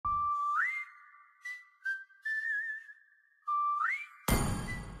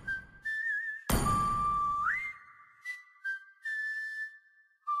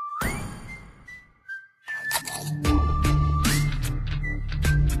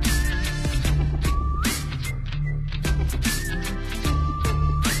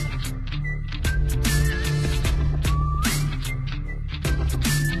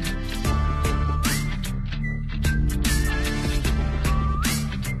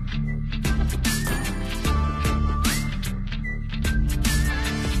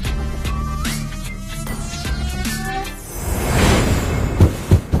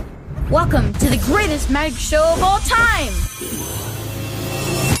greatest magic show of all time!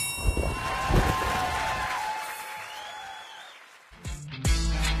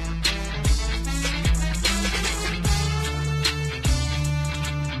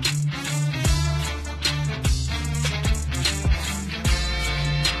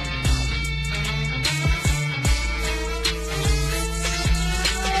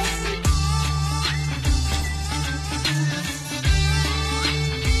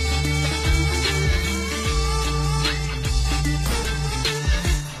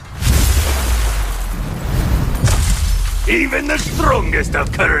 Even the strongest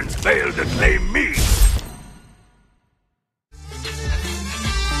of currents fail to claim me!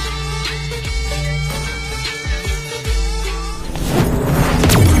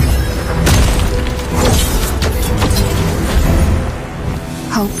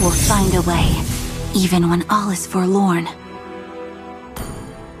 Hope will find a way, even when all is forlorn.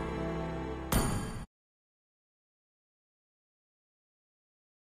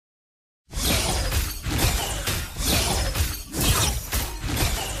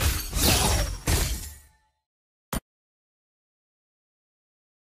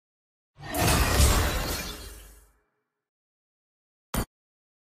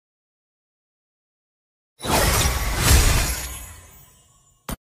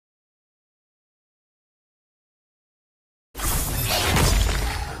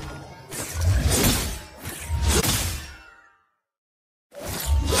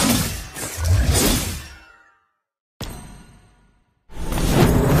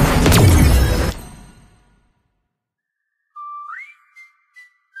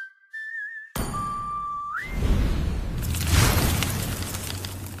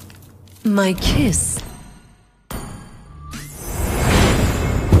 My kiss.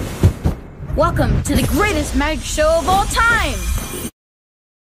 Welcome to the greatest magic show of all time!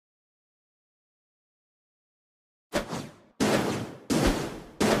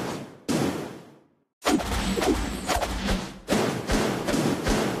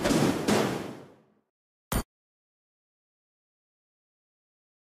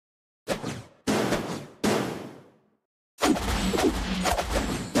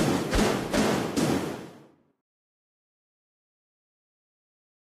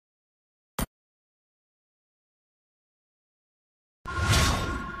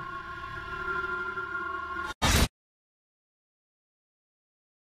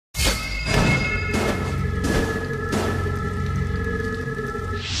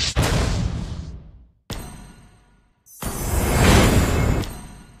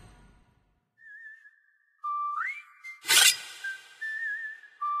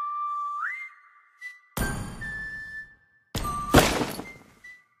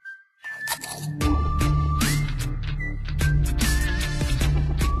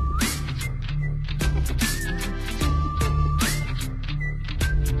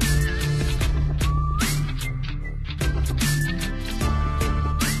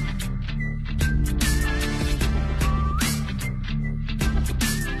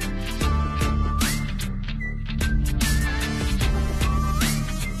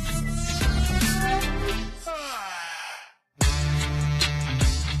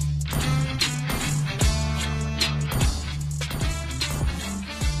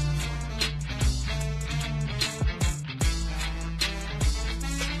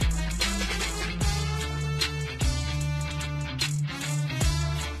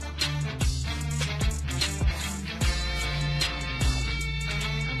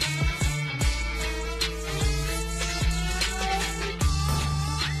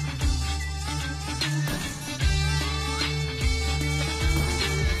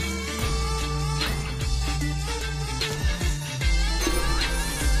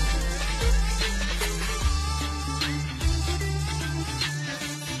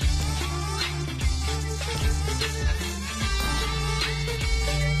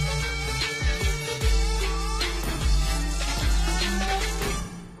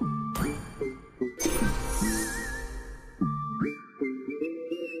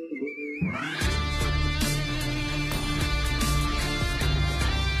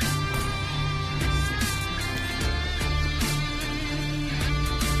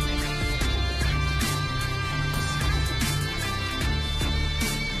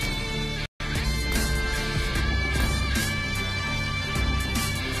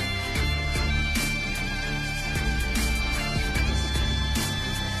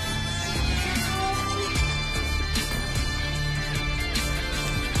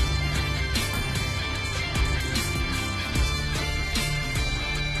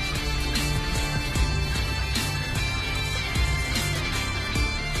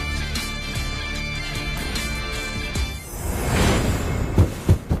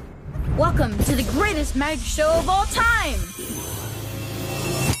 Welcome to the greatest magic show of all time!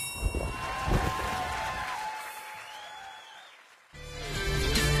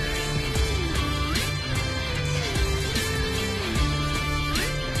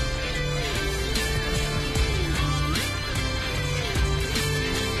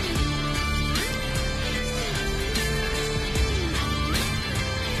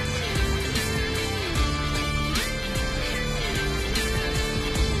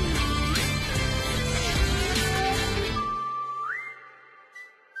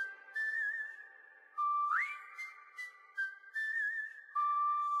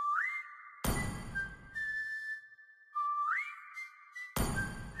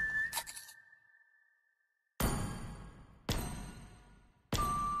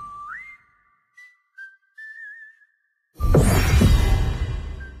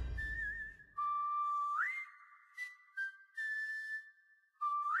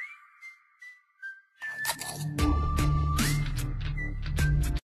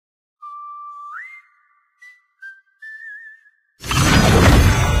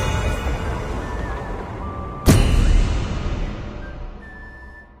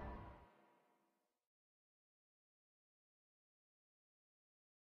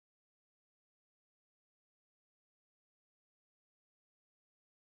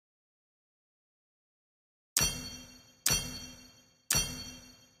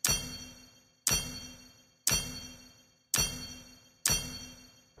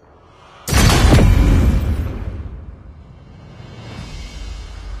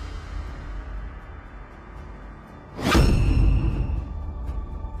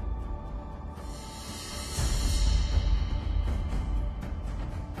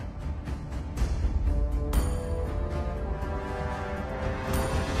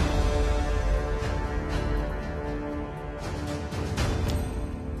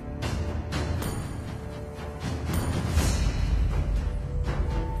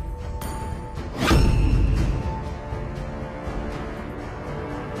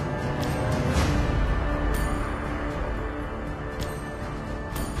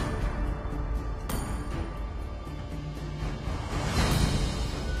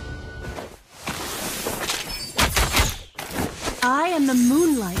 I am the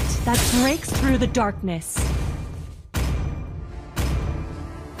moonlight that breaks through the darkness.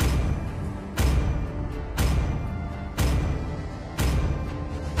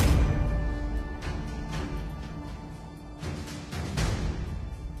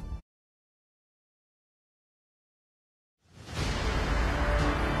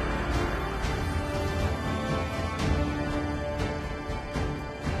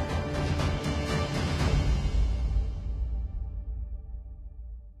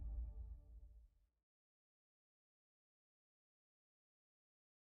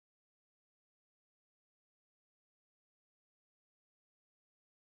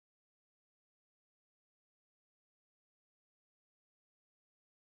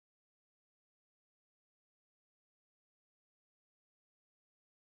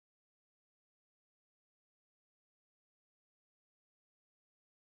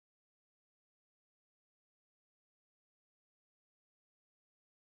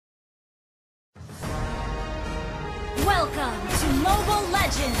 Welcome to Mobile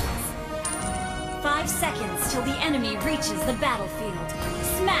Legends! 5 seconds till the enemy reaches the battlefield.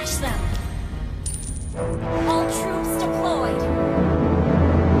 Smash them! All troops deployed!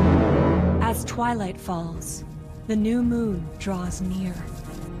 As twilight falls, the new moon draws near.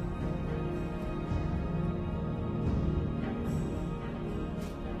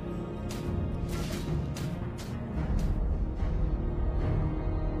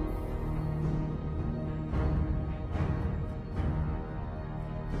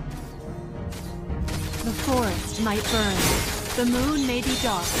 The forest might burn, the moon may be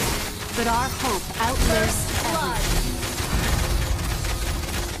dark, but our hope outlives everything.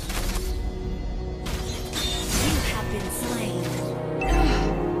 You have been slain.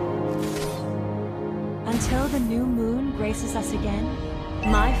 Until the new moon graces us again,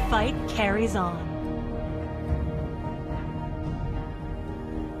 my fight carries on.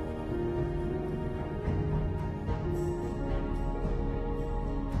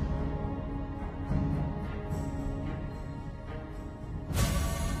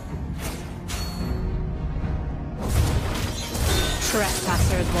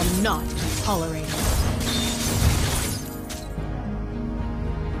 Trespassers will not be tolerated.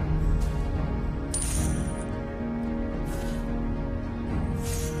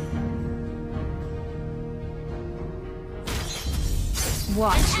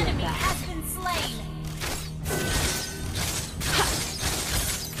 Watch An your enemy back. has been slain.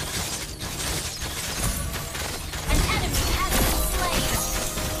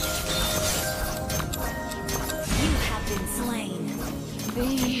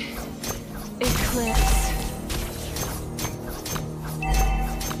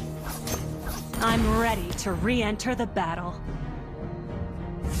 I'm ready to re-enter the battle.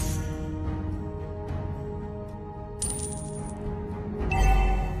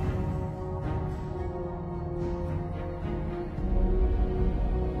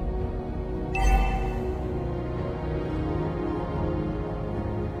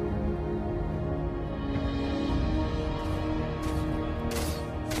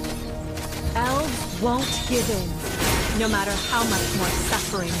 Elves won't give in, no matter how much more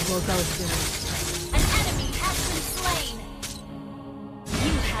suffering we'll go through. An enemy has been slain.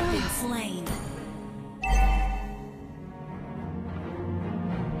 You have been slain.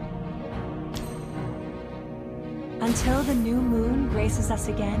 Until the new moon graces us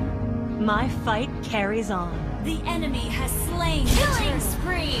again, my fight carries on. The enemy has slain. Killing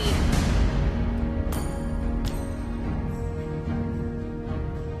spree.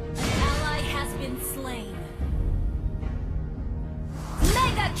 Slain.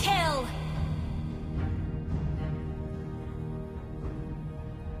 Mega kill!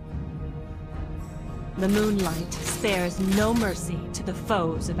 The moonlight spares no mercy to the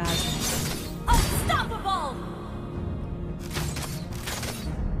foes of Aslan. Unstoppable!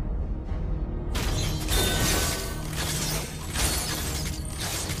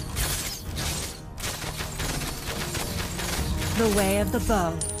 The way of the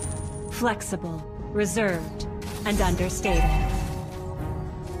bow. Flexible, reserved, and understated.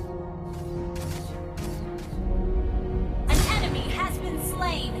 An enemy has been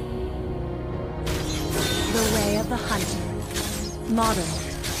slain. The way of the hunter. Modern,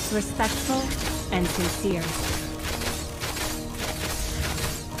 respectful, and sincere.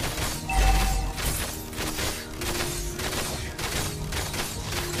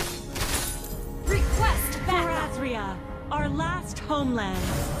 Request backup. Farazria, our last homeland.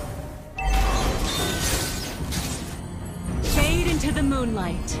 Fade into the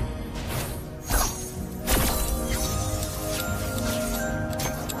moonlight.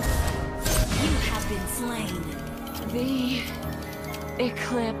 You have been slain. The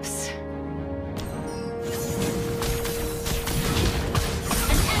eclipse.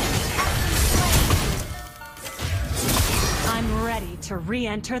 An enemy has been slain. I'm ready to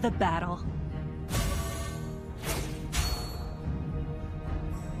re-enter the battle.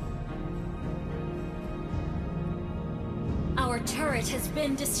 Our turret has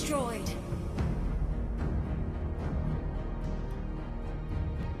been destroyed.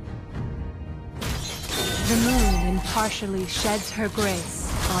 The moon impartially sheds her grace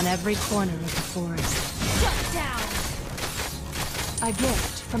on every corner of the forest. Shut down! A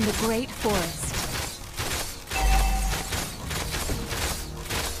gift from the great forest.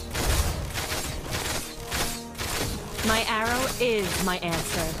 My arrow is my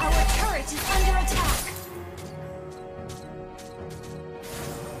answer. Our turret is under attack.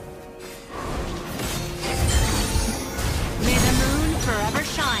 May the moon forever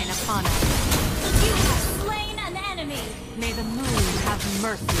shine upon us. You have slain an enemy. May the moon have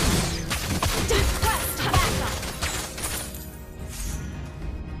mercy on you. Request backup.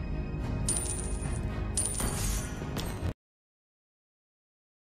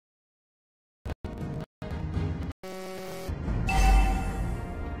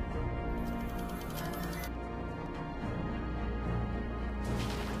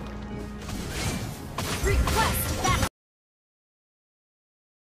 Request backup.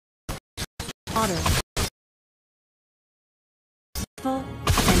 Modern. Full and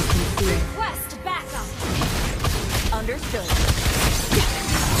sincere. Request backup. Understood.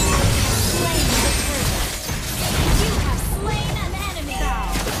 Slain the turret. You have slain an enemy. Bow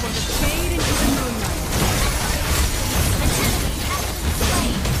for the fade into the moonlight. An enemy has been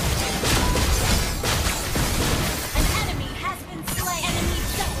slain. An enemy has been slain. Enemy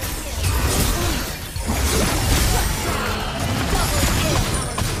double kill. Double kill.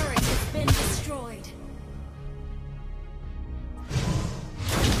 Our turret has been destroyed.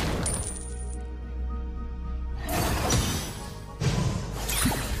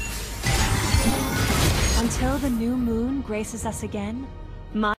 Until the new moon graces us again,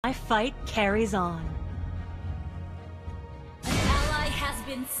 my fight carries on. An ally has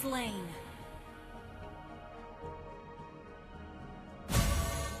been slain.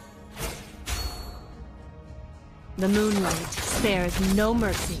 The moonlight spares no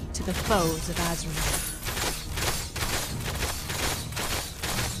mercy to the foes of Azrael.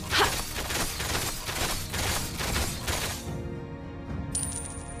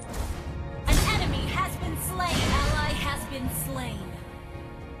 An enemy has been slain. Ally has been slain.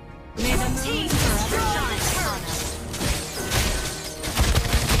 May the Team moon forever destroy shine the upon turret. us.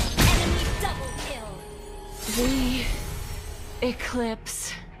 Enemy double kill. The eclipse.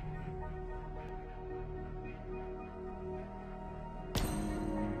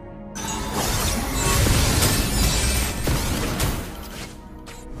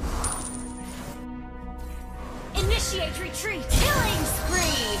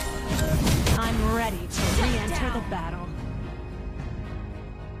 ready to re-enter the battle.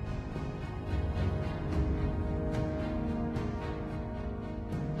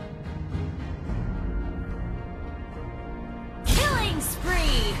 Killing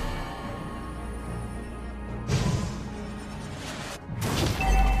spree!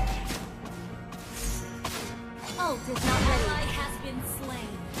 Ult is not ready. Ally has been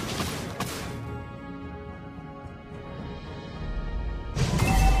slain.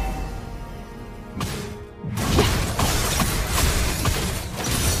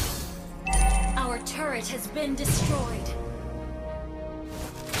 Our turret has been destroyed.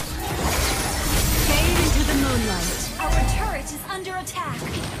 Fade into the moonlight. Our turret is under attack.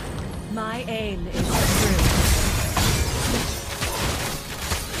 My aim is through.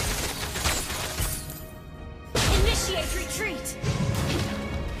 Initiate retreat!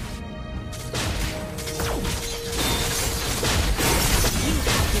 You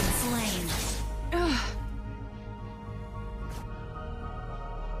have been slain.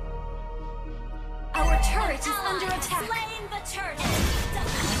 Our turret is under attack. Slain the turret.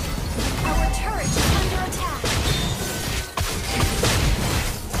 Our turret is under attack.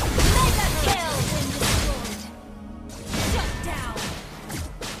 Mega kill! Been destroyed. Shut down.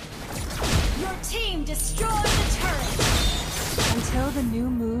 Your team destroyed the turret. Until the new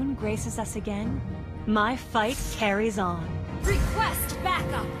moon graces us again, my fight carries on. Request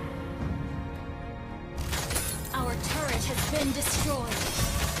backup. Our turret has been destroyed.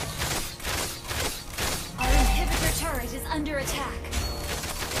 Our inhibitor turret is under attack.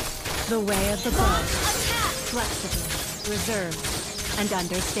 The way of the bow. Launch attack! Flexible, reserved, and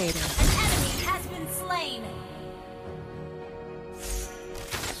understated. An enemy has been slain.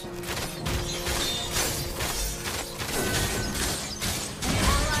 An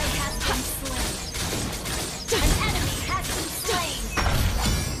ally has been slain. An enemy has been slain.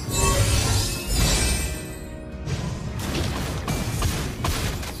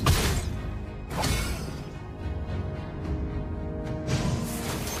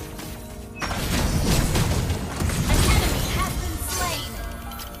 An enemy has been slain.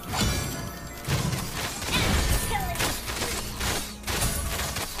 Enemy killing spree.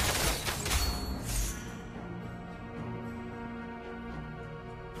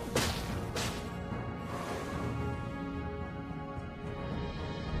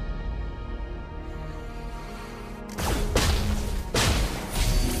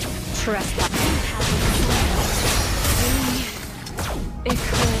 Trespass.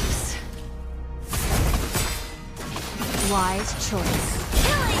 Eclipse. Wise choice.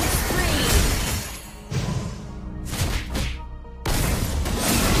 Killing spree.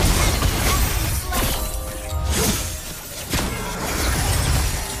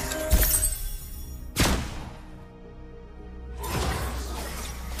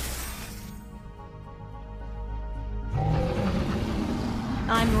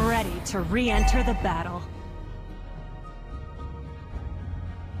 I'm ready to re-enter the battle.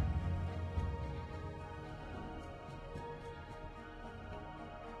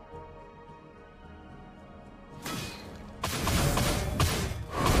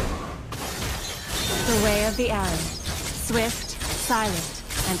 The way of the arrow. Swift, silent,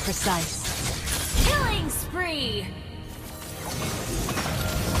 and precise. Killing spree.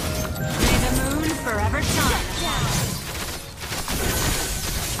 May the moon forever shine. Shut down.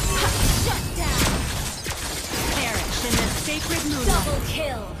 Shut down. Perish in the sacred moonlight. Double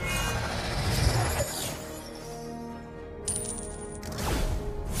kill.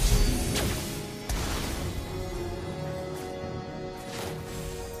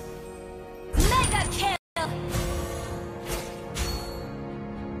 Mega kill.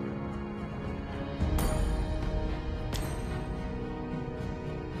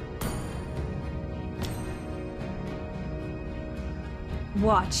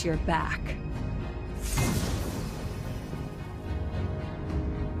 Watch your back.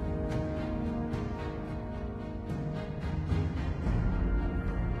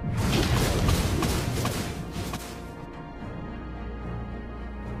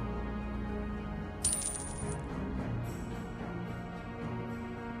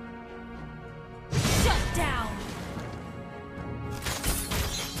 Shut down.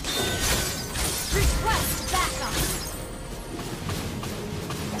 Request backup.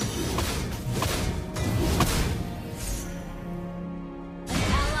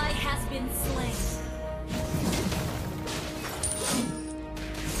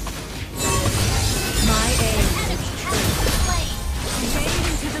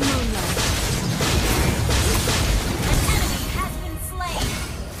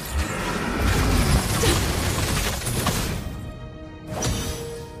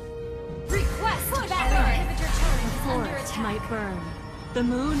 might burn, the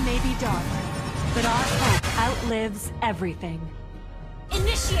moon may be dark, but our hope outlives everything.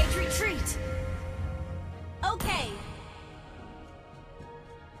 Initiate retreat! Okay.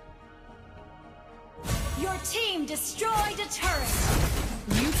 Your team destroyed a turret!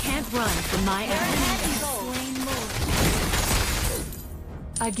 You can't run from my Arman arrow. slain Lord.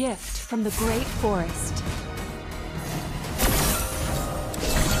 A gift from the great forest.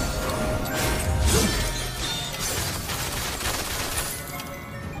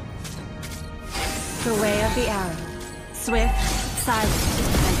 The way of the arrow. Swift, silent,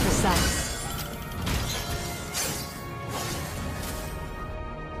 and precise.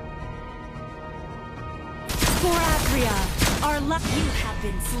 For Adria, our left. You have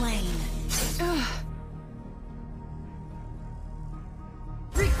been slain.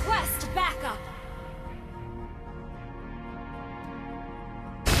 Request backup!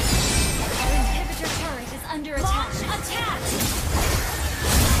 Our inhibitor turret is under attack. Launch attack!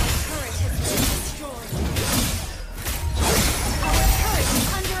 Our turret has been destroyed. Our turret is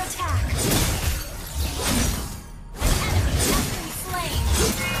under attack. An enemy has been slain.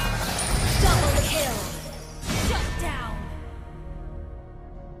 Double kill. Shut down.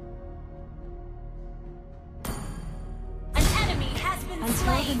 An enemy has been Until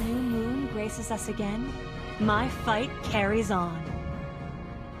the slain. new moon graces us again, my fight carries on.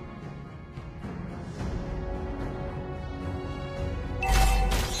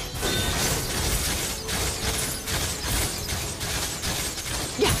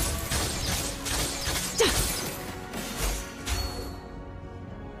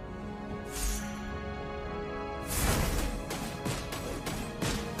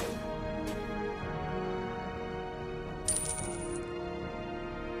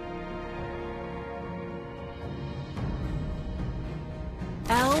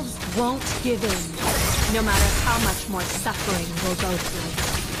 Elves won't give in, no matter how much more suffering we'll go through.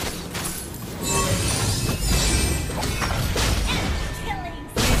 Killing.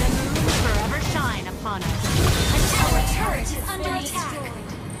 May the moon forever shine upon us. Our turret is under attack.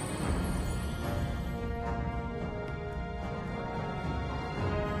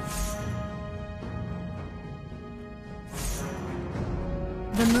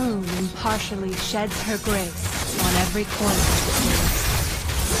 The moon impartially sheds her grace on every corner of the forest.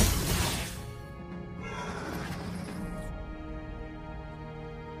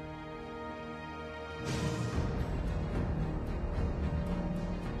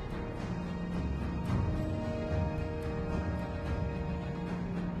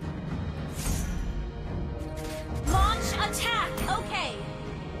 Launch attack! Okay.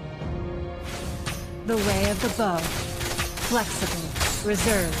 The way of the bow. Flexible,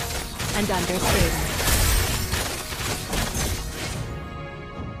 reserved, and understated.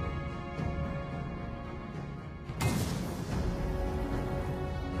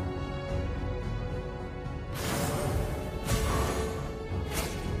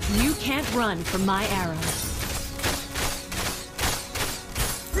 You can't run from my arrow.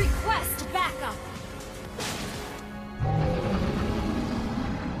 Request backup.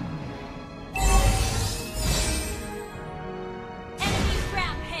 Enemy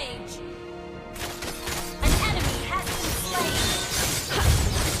rampage. An enemy has been slain.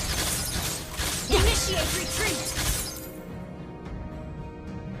 Initiate retreat.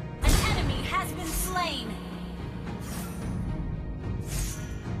 An enemy has been slain.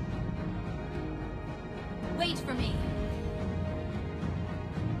 Wait for me.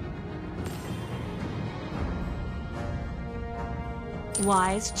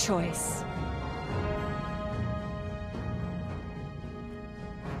 Wise choice.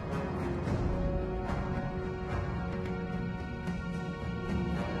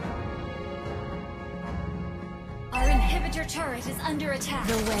 Our inhibitor turret is under attack.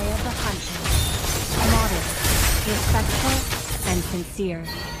 The way of the hunter. Modest, respectful, and sincere.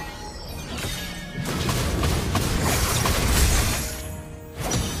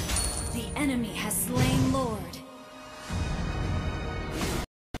 The enemy has slain Lord.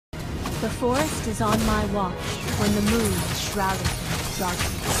 The forest is on my watch when the moon is shrouded in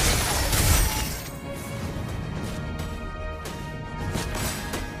darkness.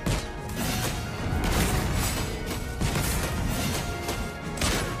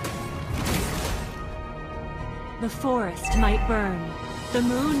 The forest might burn, the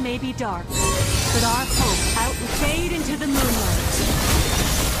moon may be dark, but our hope fade into the moonlight.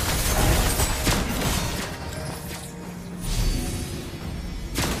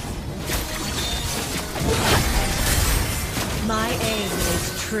 My aim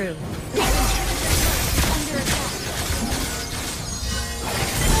is true. Under attack.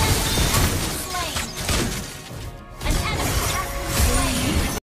 Slain. An enemy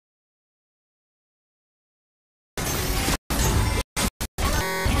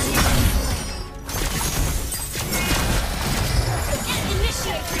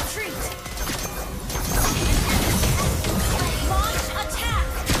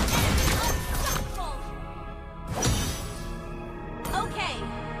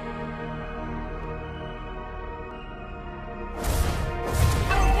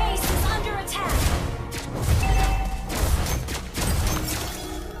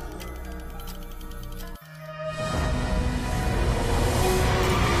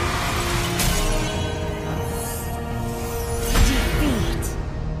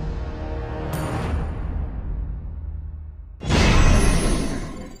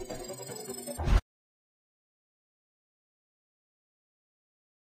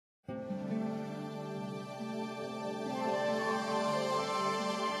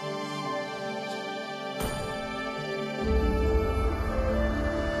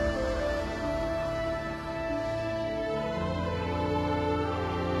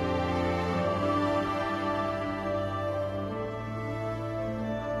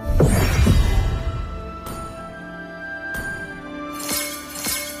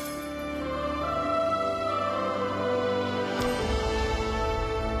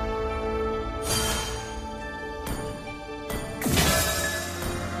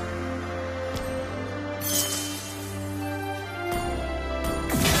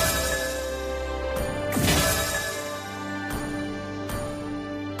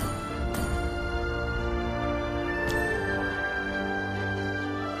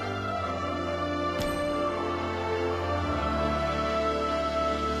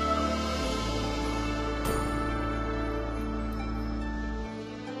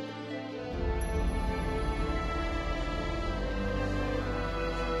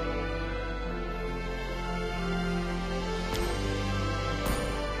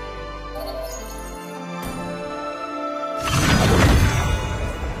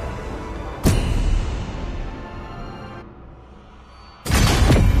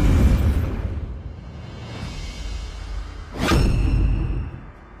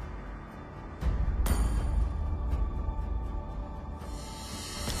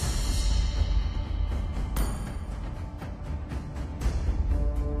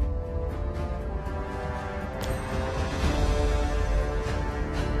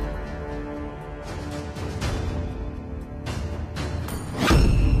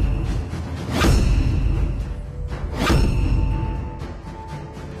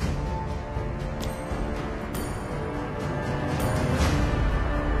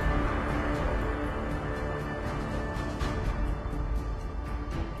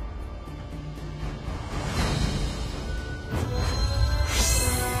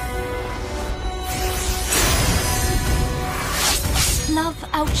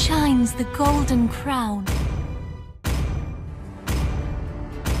outshines the golden crown.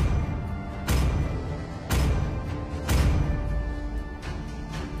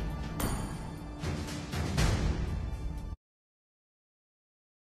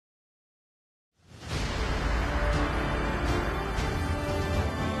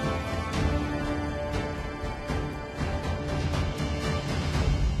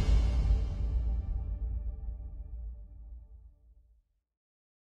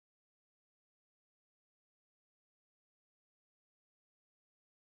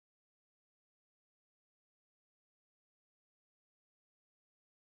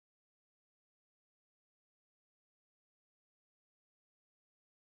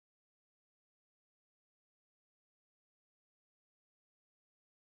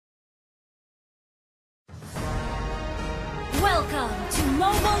 Welcome to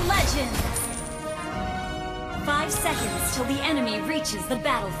Mobile Legends! 5 seconds till the enemy reaches the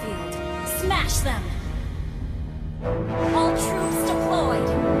battlefield. Smash them! All troops deployed!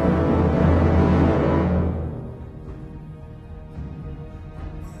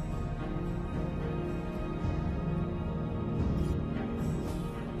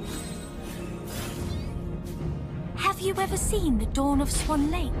 Have you ever seen the dawn of Swan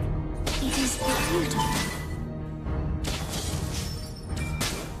Lake? It is beautiful.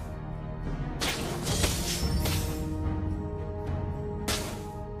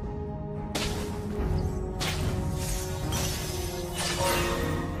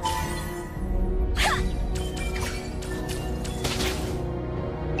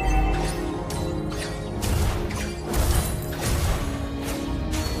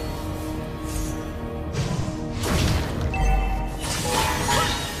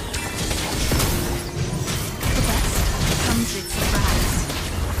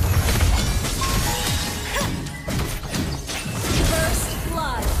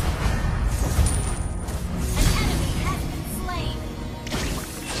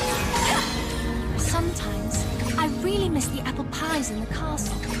 In the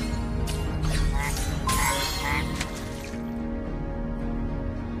castle.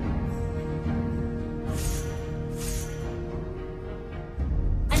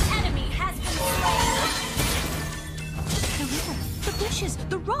 An enemy has been slain! The river, the bushes,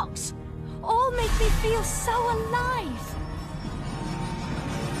 the rocks, all make me feel so alive.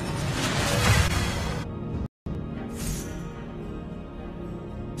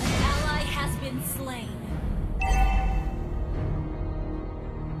 An ally has been slain.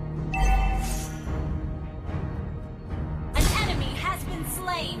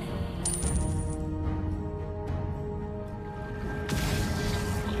 Slain.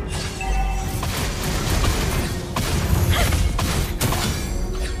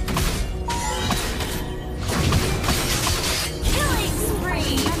 Killing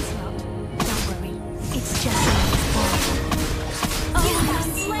spree. Don't worry, it's just you have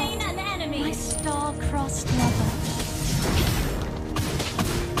slain an enemy. My star-crossed lover.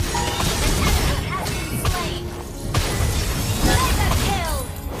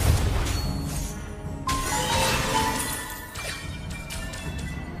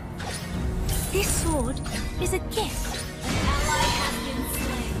 This sword is a gift. An ally has been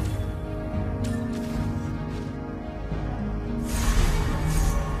slain.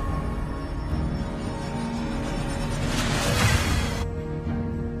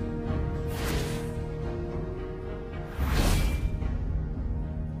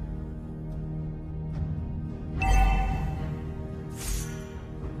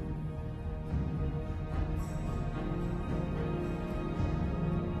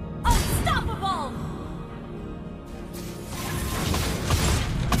 Unstoppable!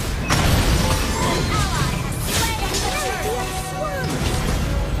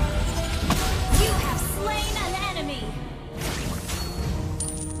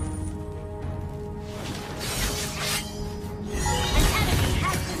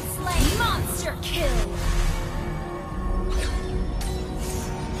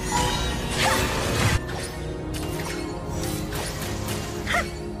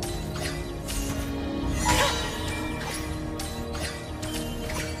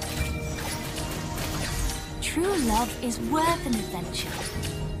 True love is worth an adventure.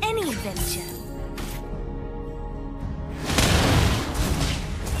 Any adventure.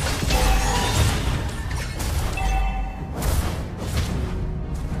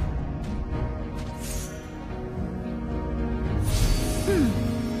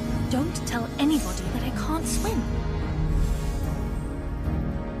 Don't tell anybody that I can't swim.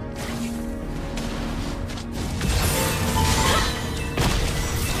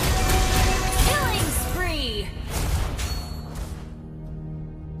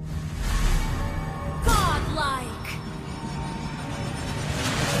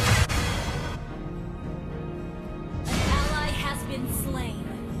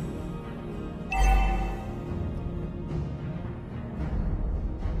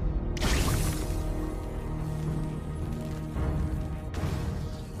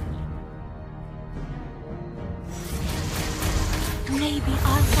 Maybe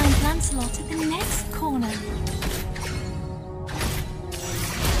I'll find Lancelot at the next corner.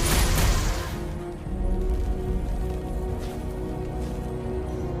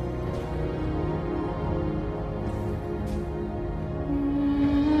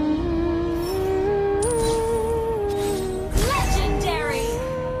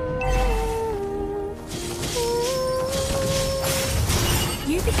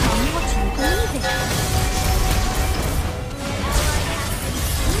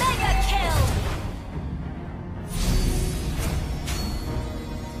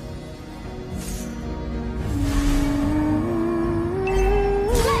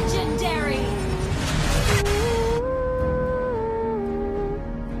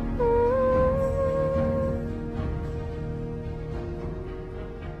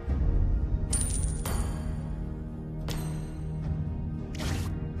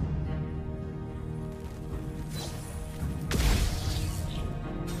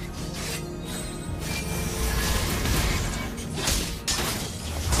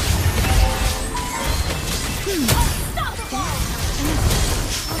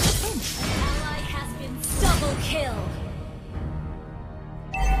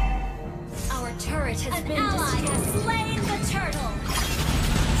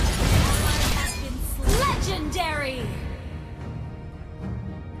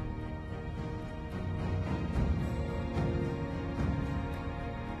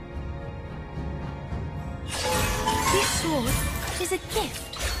 Is a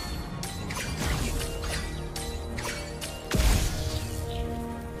gift.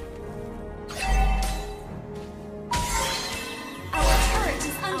 Our turret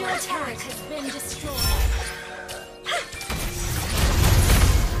is under attack. Turret has been destroyed.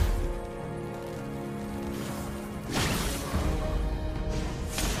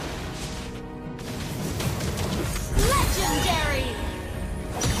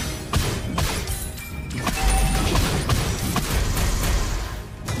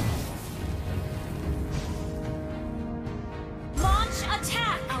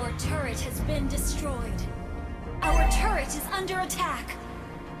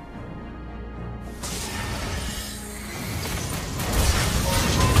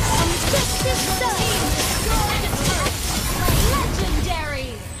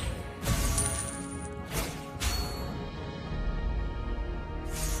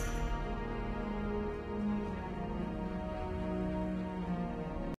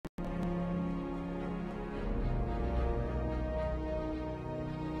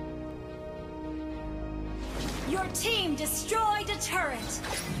 Your team destroyed a turret!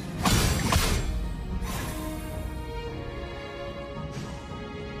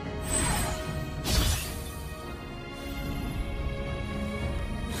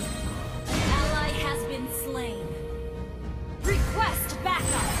 An ally has been slain. Request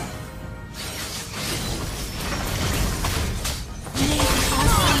backup!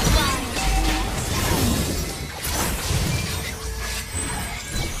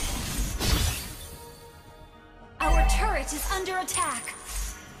 Is under attack.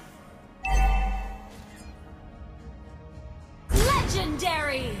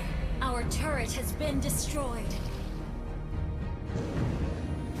 Legendary! Our turret has been destroyed.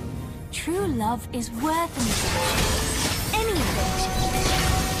 True love is worth any adventure.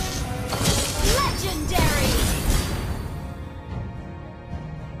 Legendary!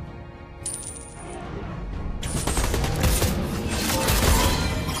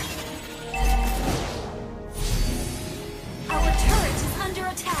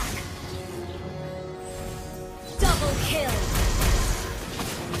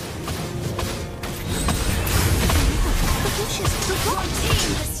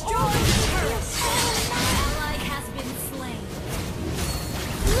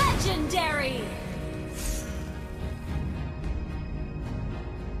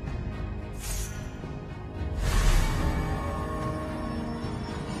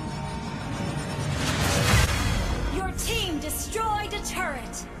 Destroyed a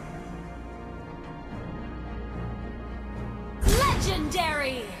turret!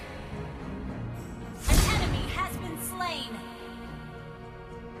 Legendary! An enemy has been slain!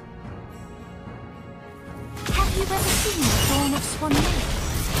 Have you ever seen the Dawn of Swan Lake?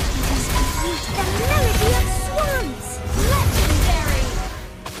 It is complete. The melody of swans! Legendary!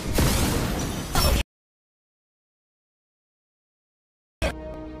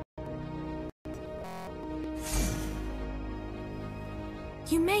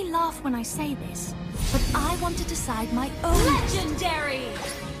 You may laugh when I say this, but I want to decide my own. Legendary!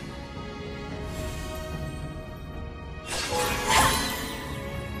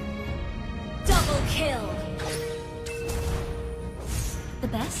 Double kill!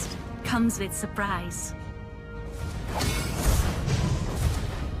 best comes with surprise.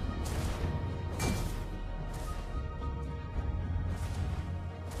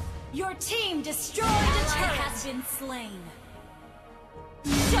 Your team destroyed a turret has been slain.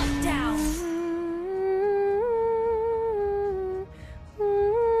 Shut down.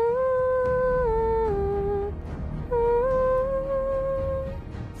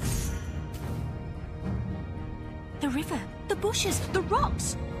 The river, the bushes, the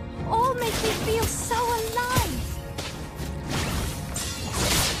rocks, all make me feel so alive.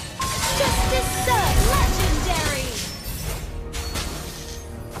 Justice served. Legendary.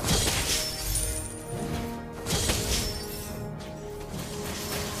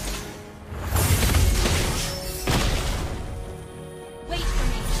 Wait for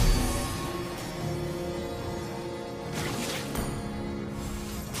me.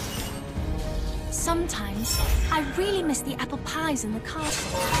 Sometimes I really miss the apple pies in the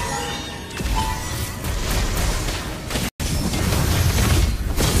castle.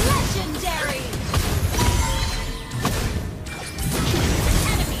 Legendary. An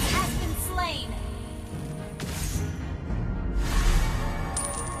enemy has been slain.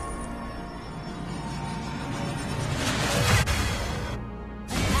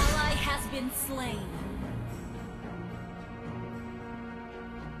 An ally has been slain.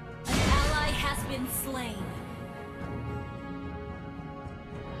 An ally has been slain.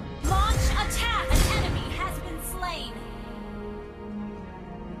 Launch attack! An enemy has been slain.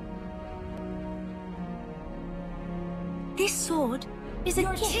 This sword is a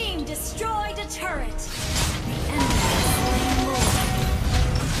Your gift. team destroyed a turret. The enemy has slain more.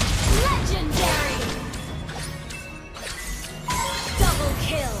 Legendary! Double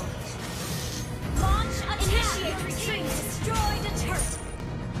kill. Launch attack. Initiate retreat. Destroyed a turret.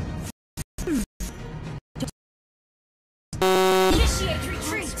 Initiate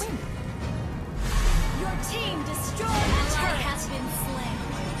retreat. Your team destroyed a turret has been slain.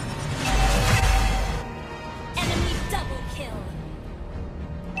 Enemy double kill.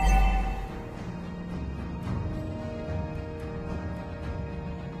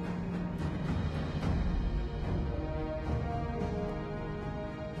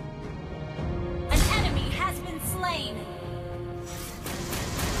 An enemy has been slain.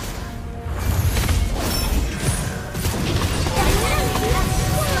 An enemy has been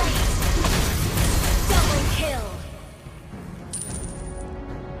slain. Double kill.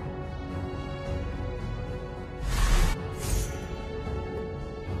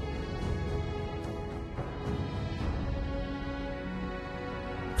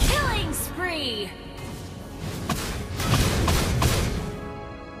 Killing spree!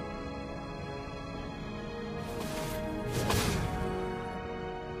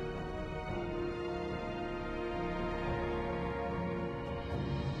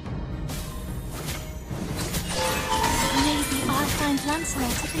 Maybe I'll find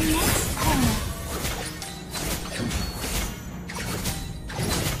Lancelot at the next corner.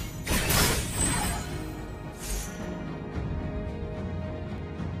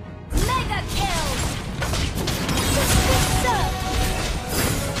 Mega kill! Justice served!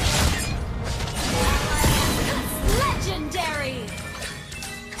 Legendary!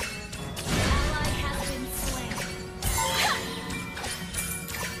 Ally has been slain.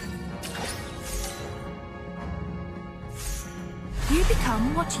 You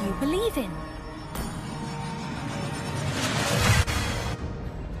become what you believe in.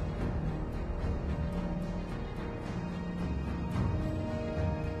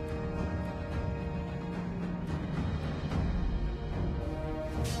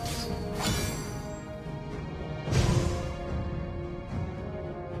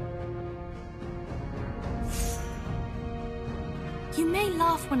 You may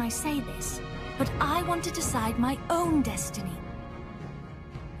laugh when I say this, but I want to decide my own destiny.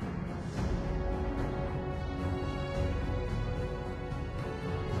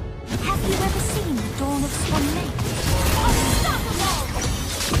 Have you ever seen the dawn of Swan Lake? Unstoppable!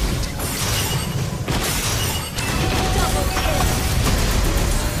 Double kill!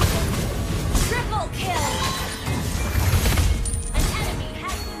 Triple kill! An enemy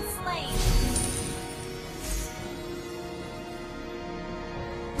has been slain.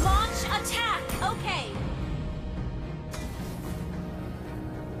 Launch attack! Okay.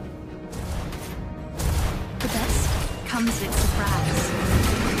 The best comes with surprise.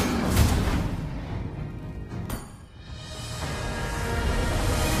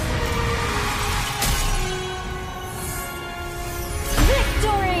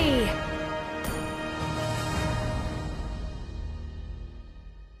 Victory!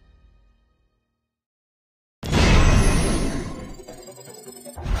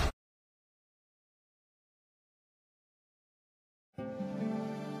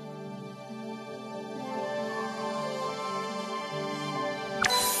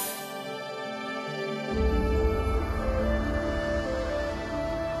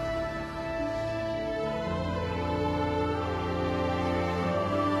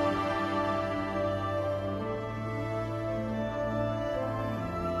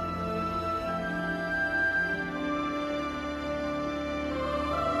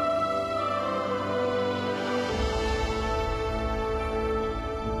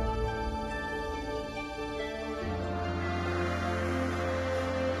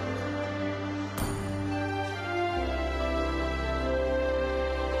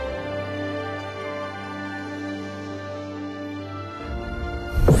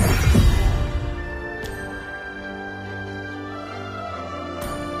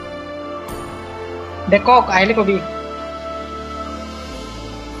 Dekok, aile ko bi.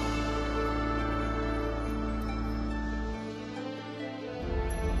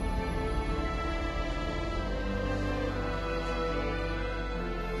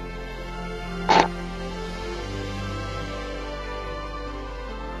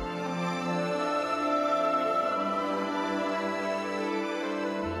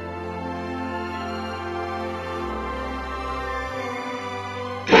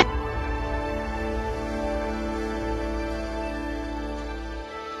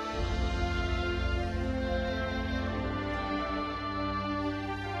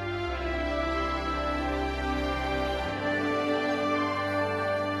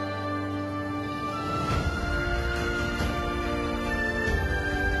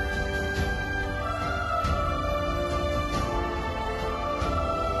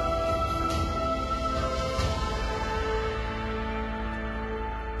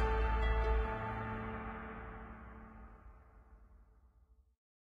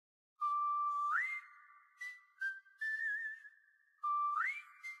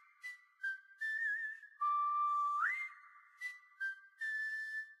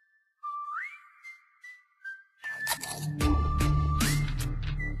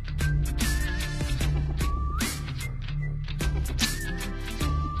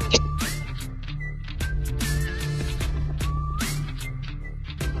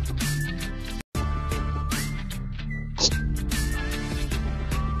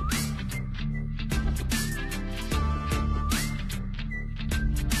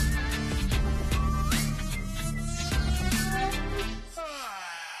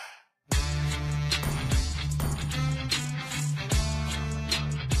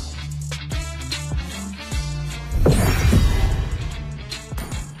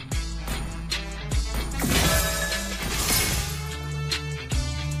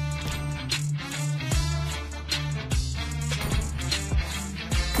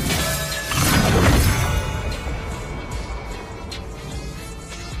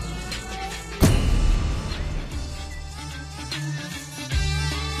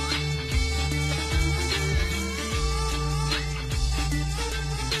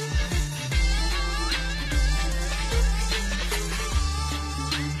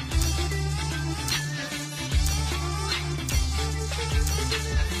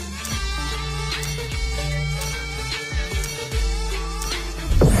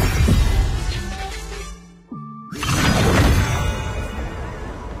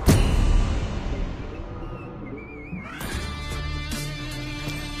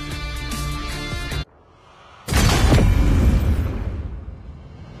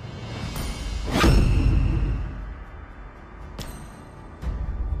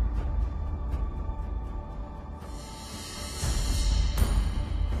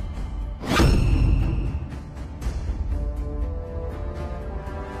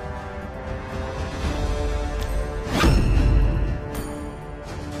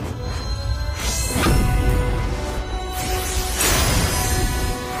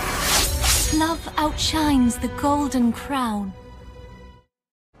 Love outshines the golden crown.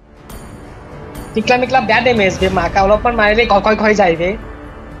 Mikla bad damage be ma ka অলপমান মাৰিলে কয় যায় বে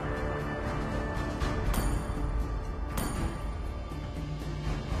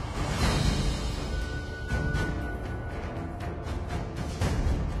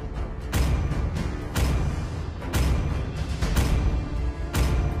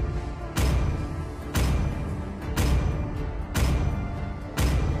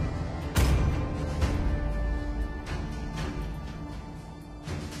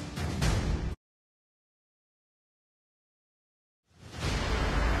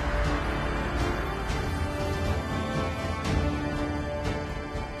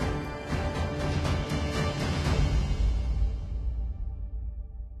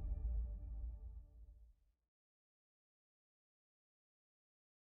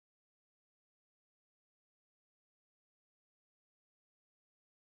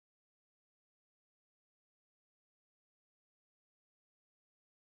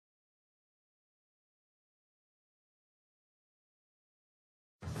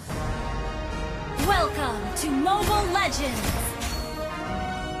Welcome to Mobile Legends!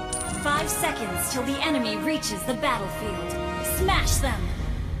 5 seconds till the enemy reaches the battlefield. Smash them!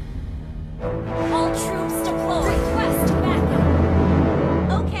 All troops deploy. Request backup.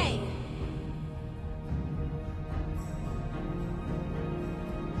 Okay.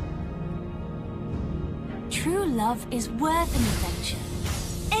 True love is worth an adventure.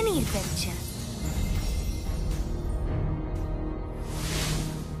 Any adventure.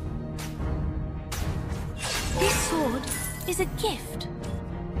 This sword is a gift.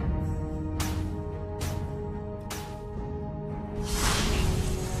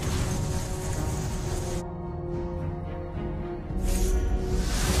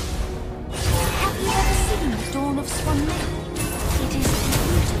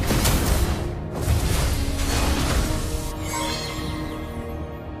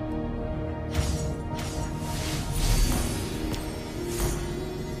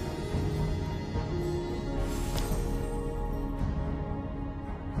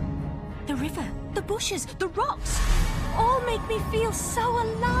 bushes, the rocks, all make me feel so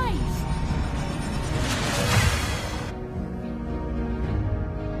alive.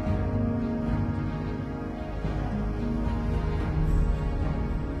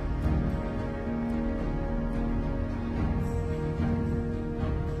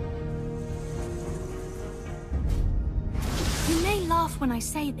 You may laugh when I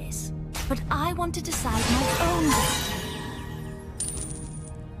say this, but I want to decide my own destiny.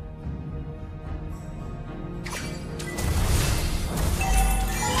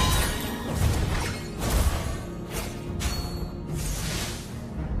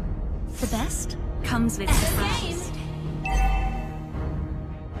 The best comes with surprise.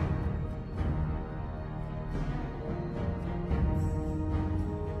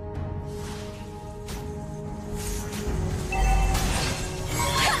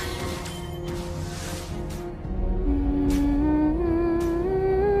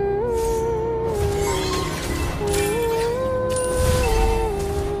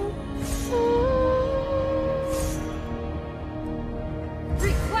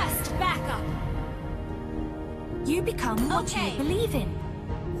 You become what you believe in.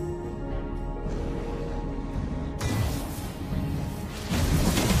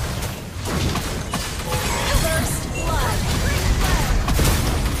 First blood.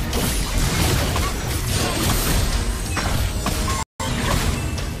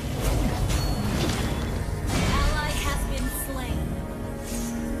 Ally has been slain.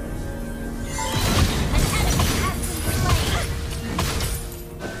 An enemy has been slain.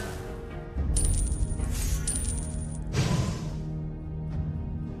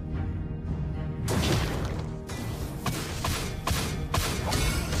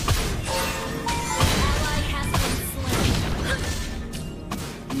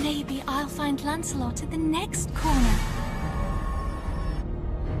 Maybe I'll find Lancelot at the next corner.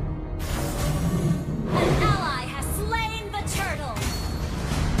 An ally has slain the turtle.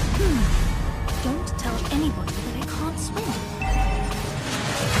 Don't tell anybody that I can't swim.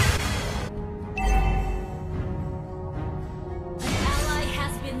 An ally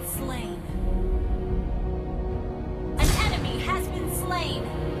has been slain. An enemy has been slain.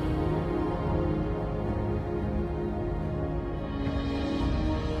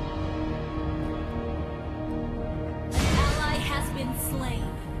 Been slain.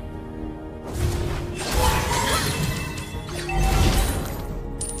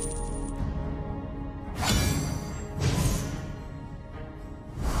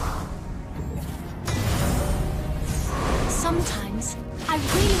 Sometimes I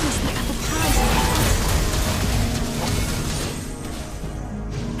really miss the apple pies in my house.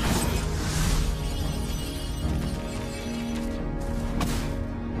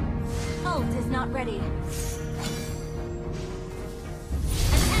 Ult is not ready.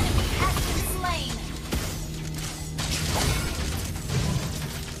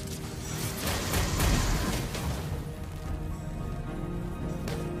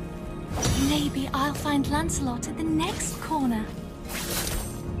 Maybe I'll find Lancelot at the next corner.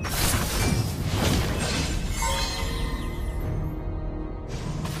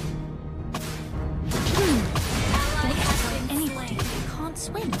 Don't tell anybody that I can't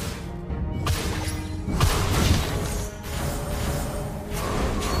swim.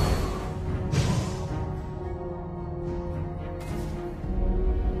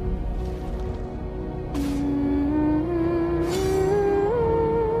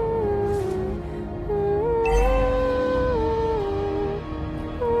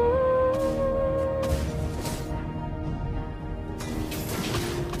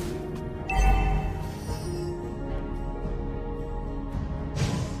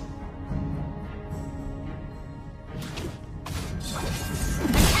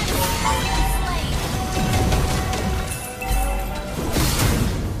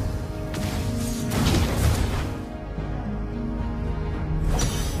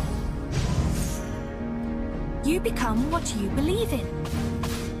 You become what you believe in.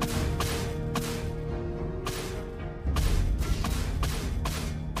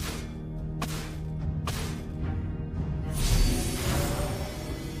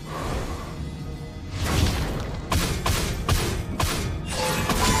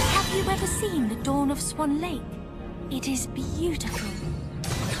 Have you ever seen the dawn of Swan Lake? It is beautiful.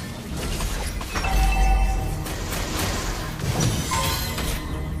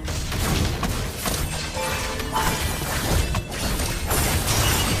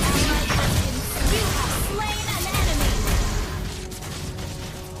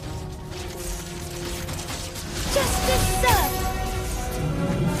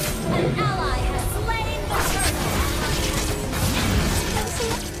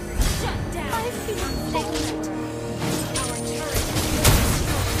 I feel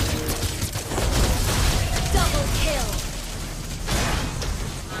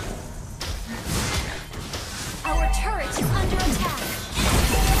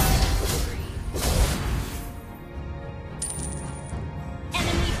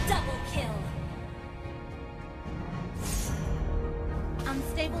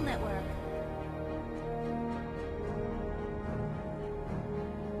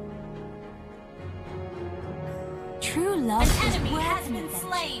True love An is enemy worth has an been adventure.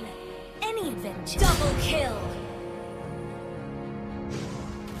 slain. Any adventure. Double kill.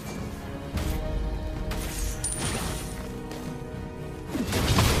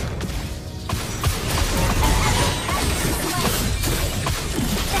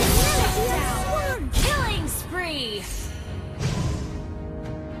 Killing spree.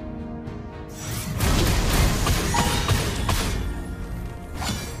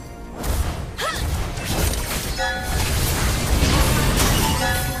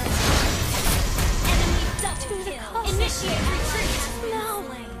 Enemy double kill. Initiate retreat. No.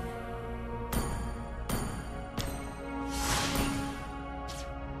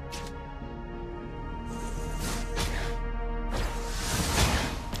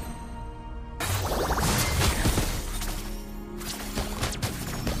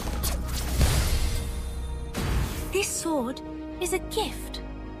 This sword is a gift.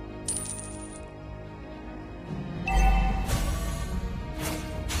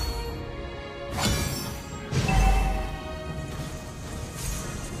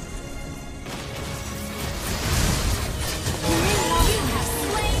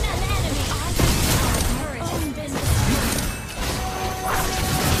 Slain an enemy. Our turret has been destroyed.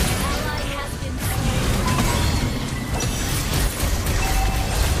 Ally has been slain.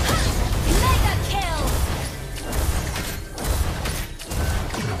 Mega kill.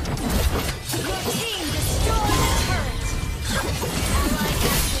 Your team destroyed a turret. Ally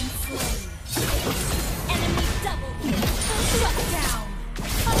has been slain. Enemy double kill. Shut down.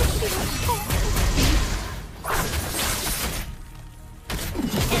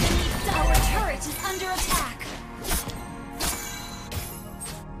 Our turret is under attack.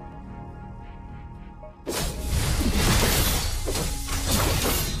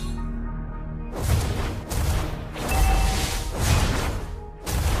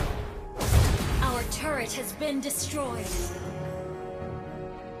 Our turret has been destroyed.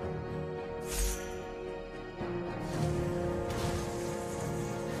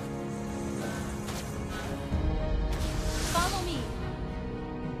 Follow me.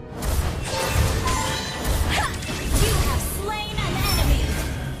 You have slain an enemy.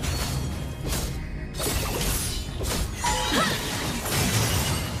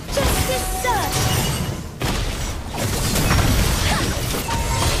 Justice served.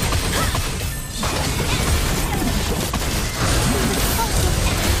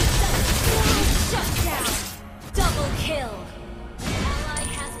 Shut down. Double kill. Ally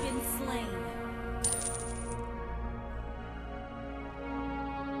has been slain.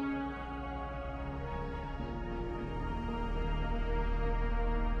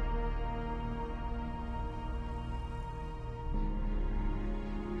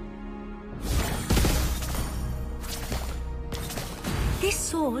 This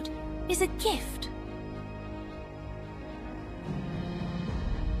sword is a gift.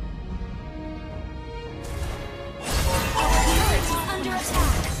 Turret is under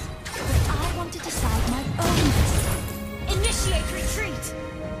attack. But I want to decide my own destiny. Initiate retreat.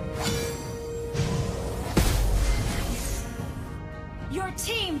 Your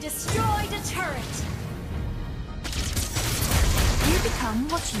team destroyed a turret. You become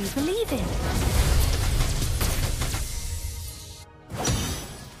what you believe in.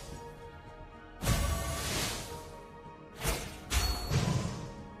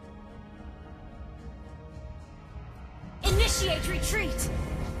 Initiate retreat.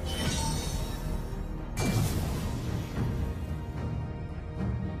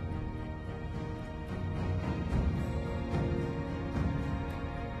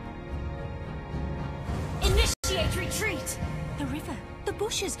 Initiate retreat. The river, the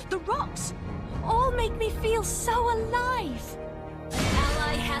bushes, the rocks, all make me feel so alive.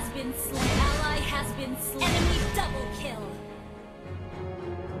 Ally has been slain. Ally has been slain. Enemy double kill.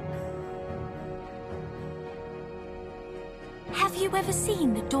 Have you ever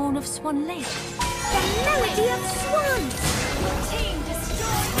seen the dawn of Swan Lake? The melody of swans! Your team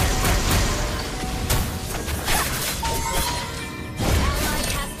destroyed the Ally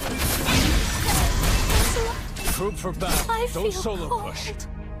has been slain. Group for battle. I Don't feel solo cold. push.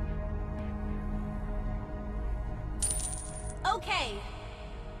 Okay.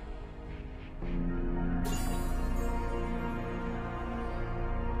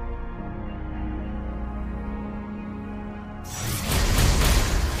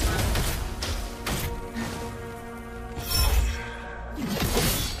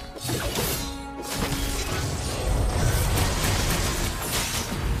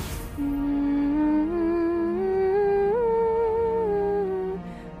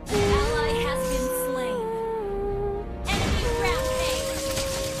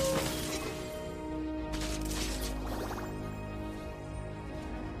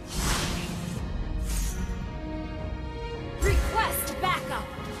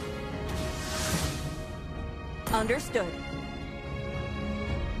 Understood.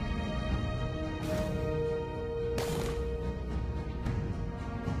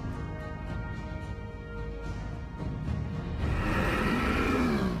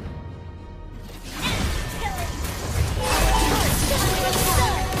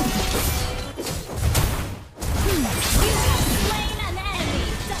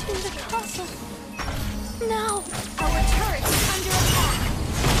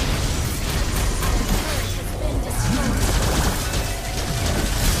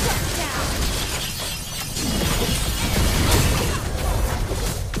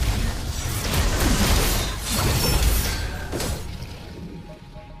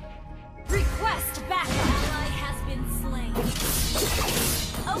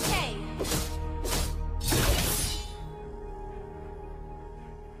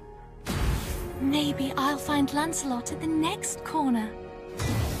 Maybe I'll find Lancelot at the next corner.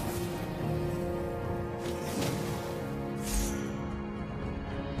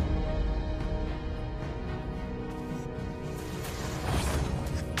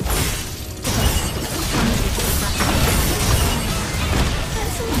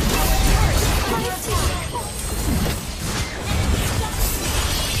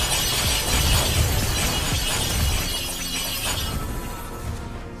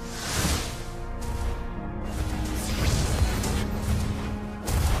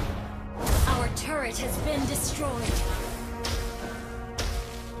 Has been destroyed.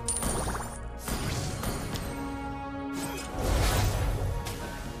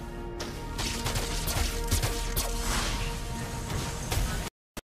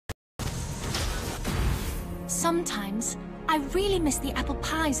 Sometimes, I really miss the apple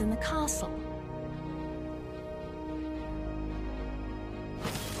pies in the castle.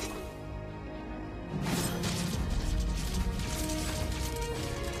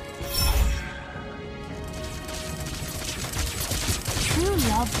 True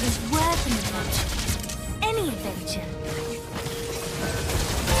love is worth an adventure. Any adventure.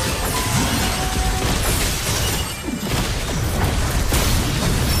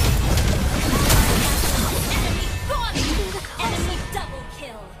 Enemy double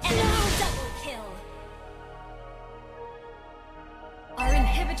kill. Enemy double kill. Our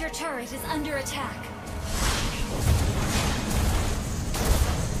inhibitor turret is under attack.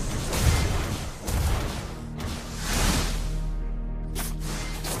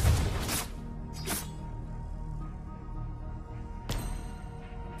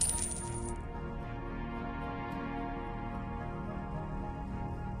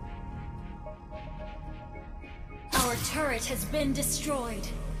 Our turret has been destroyed.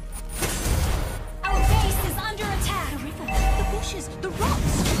 Our base is under attack. The river, the bushes, the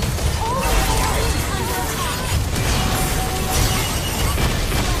rocks. All our turret is under attack.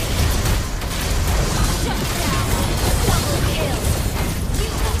 Shut down. Double kill. You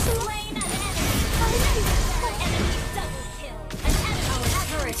have slain an enemy. Enemy double kill. An enemy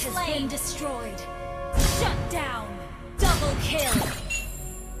turret has been destroyed. Shut down. Double kill.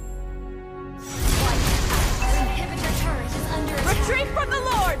 Retreat from the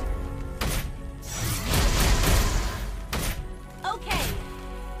Lord! Okay.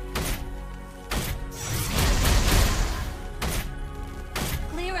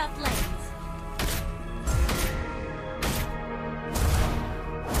 Clear up lanes.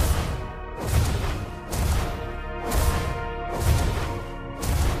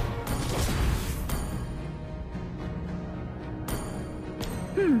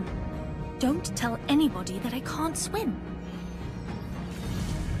 Don't tell anybody that I can't swim.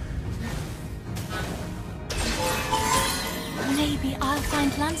 Maybe I'll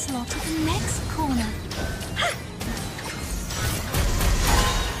find Lancelot at the next corner.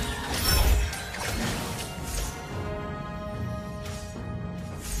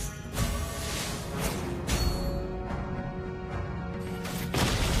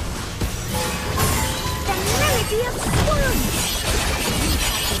 The melody of swans!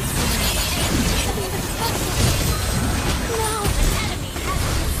 No! An enemy has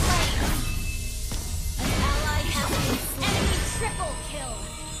been slain. An ally has been slain. Enemy triple kill.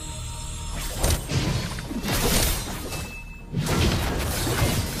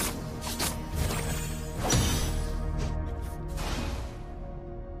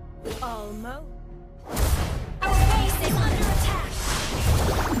 Almost. Our base is under attack.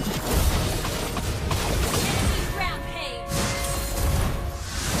 Enemy rampage.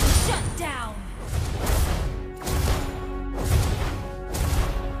 Shut down.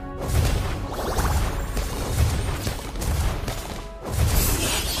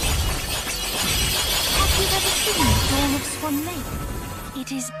 Have you ever seen the dawn of Swan Lake? It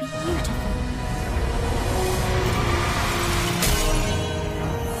is beautiful.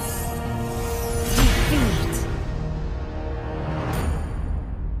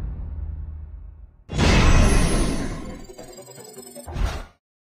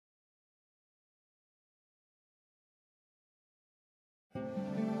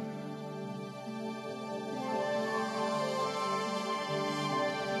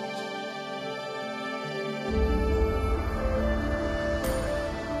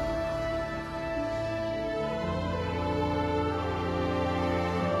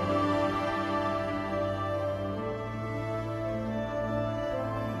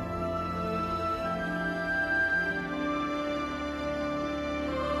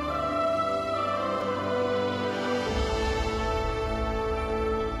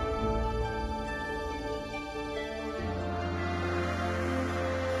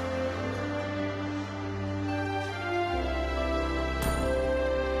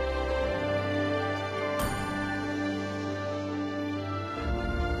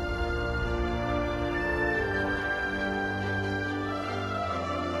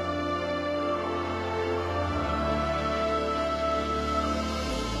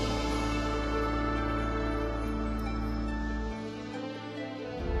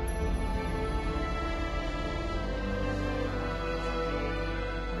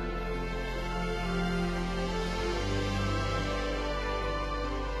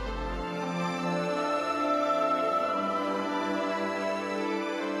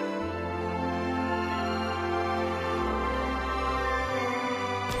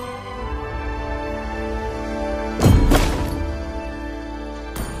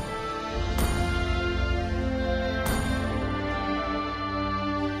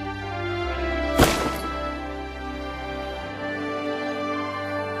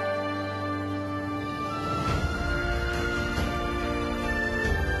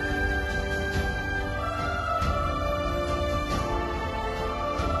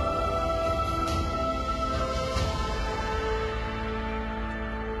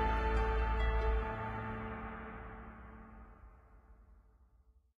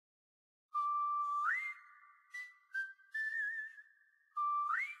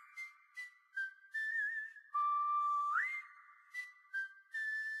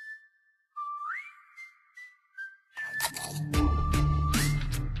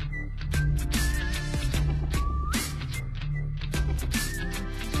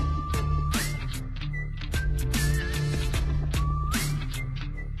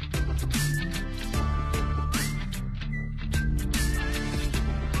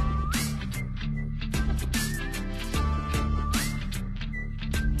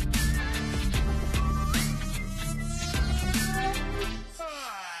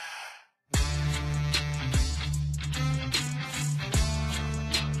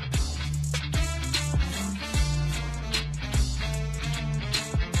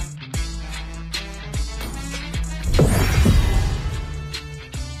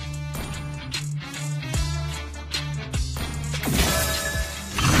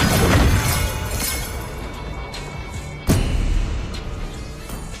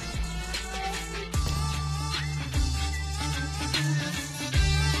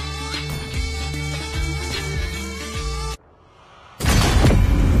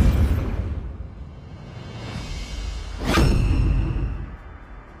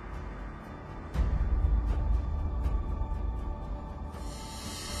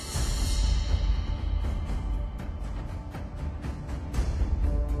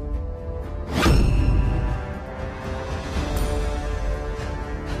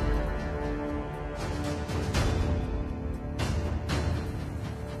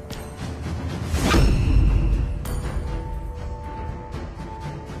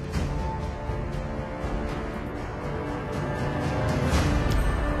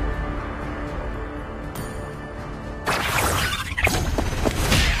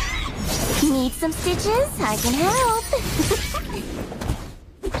 Need some stitches? I can help.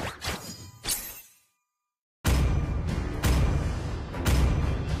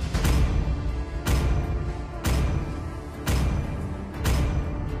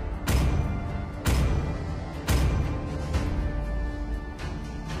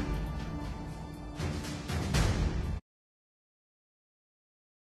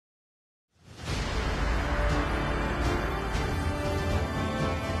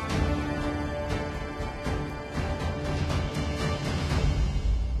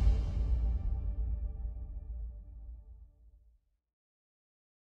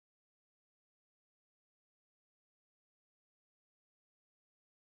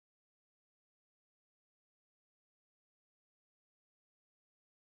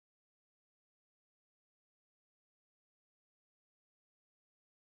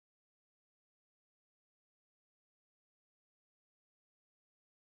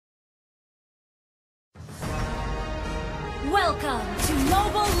 Welcome to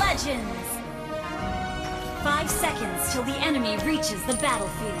Mobile Legends! 5 seconds till the enemy reaches the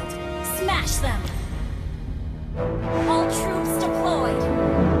battlefield. Smash them! All troops deployed!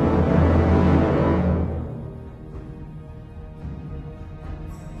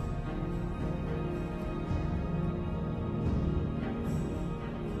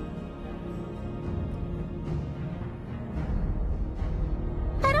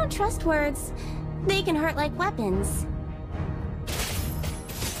 I don't trust words. They can hurt like weapons.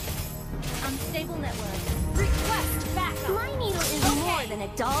 Unstable network. Request backup! My needle is more than a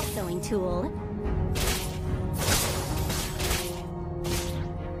doll sewing tool.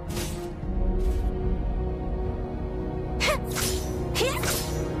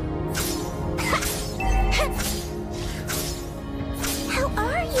 How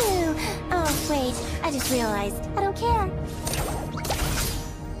are you? Oh, wait. I just realized. I don't care.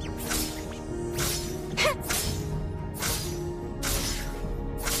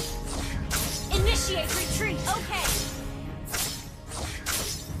 Initiate retreat! Okay!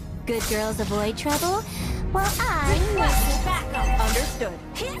 Good girls avoid trouble, while I... Request backup! Understood.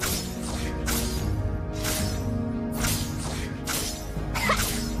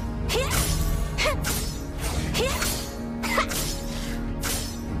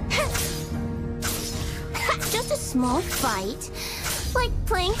 Just a small fight, like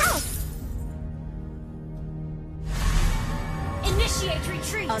playing house. Initiate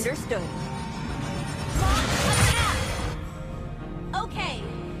retreat! Understood. Launch attack! Okay!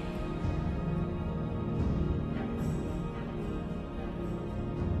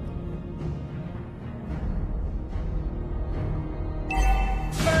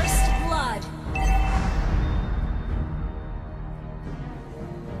 First blood!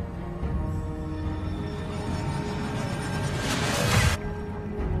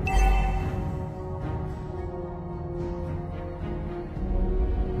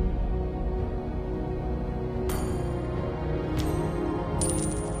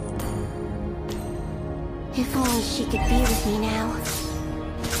 If only she could be with me now.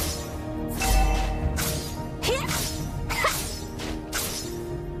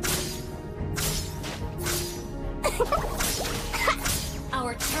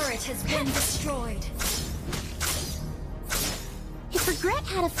 Our turret has been destroyed. If regret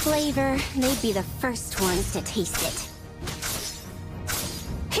had a flavor, they'd be the first ones to taste it.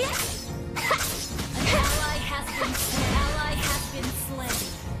 An ally has been slain.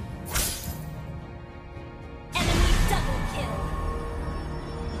 Enemy double kill.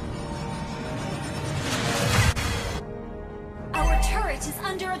 Our turret is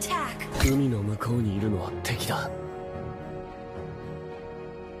under attack. 海の向こうにいるのは敵だ。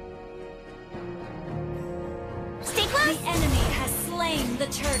 Stay The close! enemy has slain the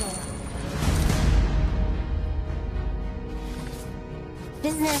turtle.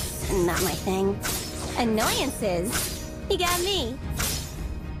 Business, not my thing. Annoyances? You got me.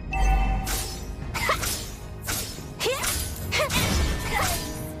 An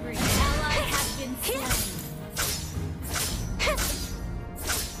ally has been slain.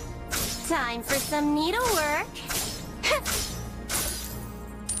 Time for some needlework.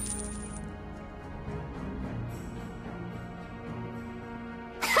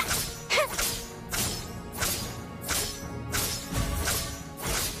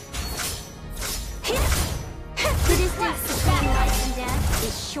 The distance between life and death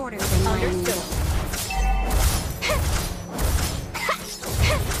is shorter than my needle.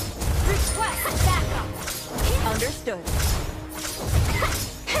 Request backup. Understood.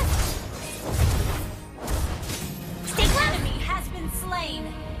 The enemy has been slain.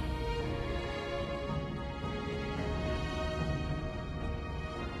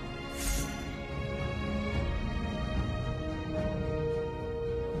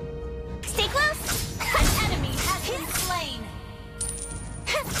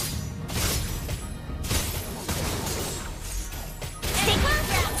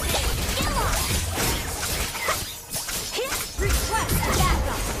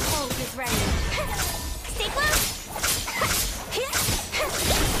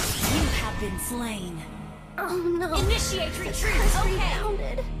 slain. Oh no. Initiate retreat. Okay.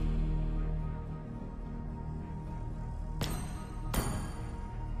 Rebounded.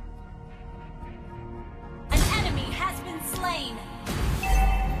 An enemy has been slain.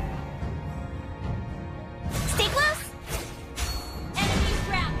 Stay close. Enemy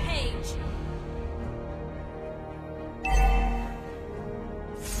rampage.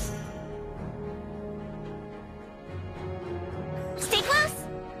 Stay close.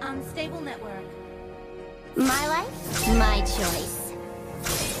 Unstable network. My life, my choice.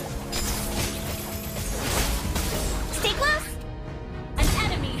 Stay close. An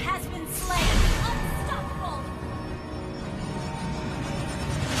enemy has been slain. Unstoppable.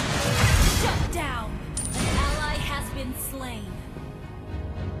 Shut down. An ally has been slain.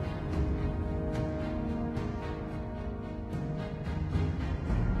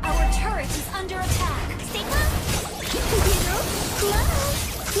 Our turret is under attack. Stay close. Close.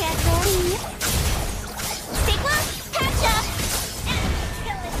 Get ready. Stay close. Catch up. Enemy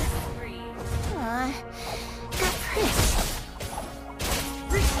killing spree. Got pricked.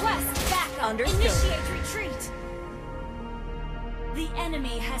 Request backup. Understood. Initiate retreat. The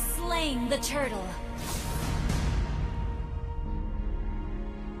enemy has slain the turtle.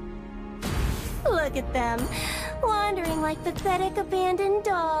 Look at them, wandering like pathetic abandoned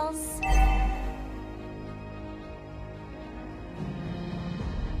dolls.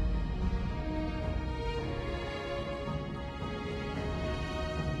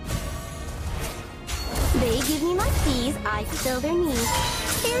 They give me my fees, I fulfill their needs.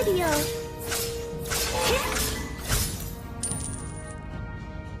 Fair deal.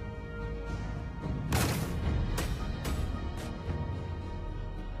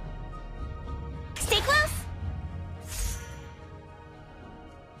 Stay close.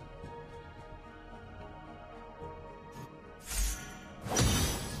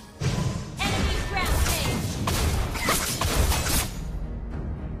 Enemy rampage.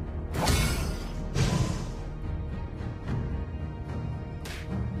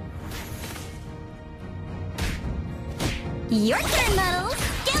 Your turn, Muddles.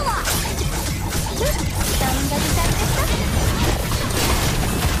 Get lost. Dum dum dum dum.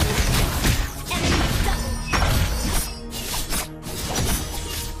 Enemy double.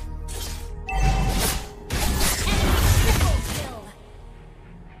 Enemy triple kill.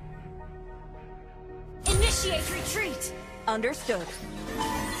 Initiate retreat. Understood.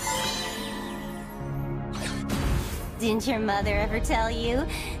 Didn't your mother ever tell you?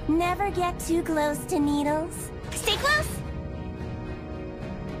 Never get too close to needles. Stay close.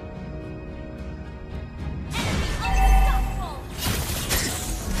 Unstoppable.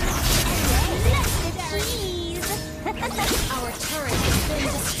 Jeez. Our turret has been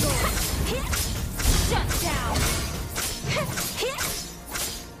destroyed. Shut down.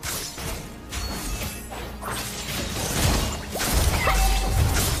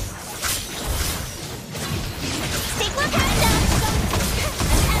 Stay close. Catch up.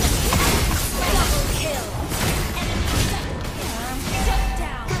 Double kill. Enemy double kill. Shut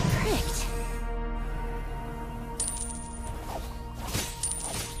down. Got pricked.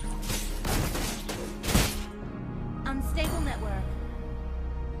 Unstable network.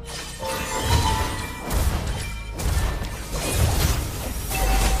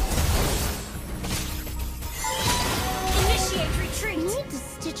 Initiate retreat. Need to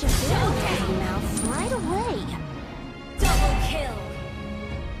stitch a ball in his mouth right away. Double kill.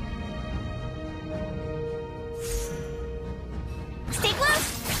 Stay close.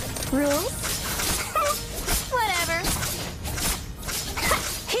 Rules? Whatever.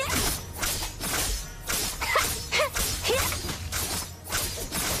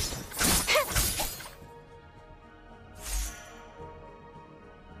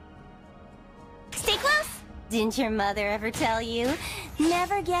 Stay close. Didn't your mother ever tell you?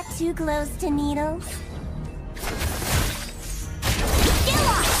 Never get too close to needles. Get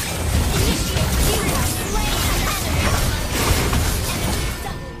lost. You have slain an enemy.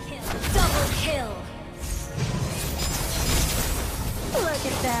 Double kill. Double kill. Look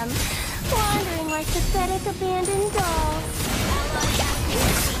at them, wandering like pathetic abandoned dolls.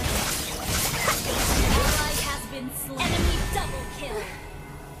 Ally has been slain. Enemy double kill.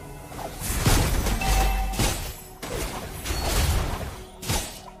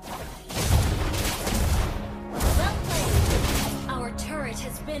 Well played. Our turret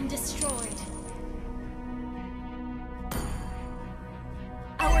has been destroyed.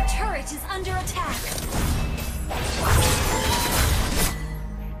 Our turret is under attack.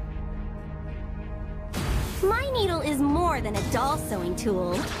 My needle is more than a doll sewing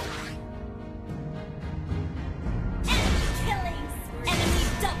tool. Enemy killing spree. Enemy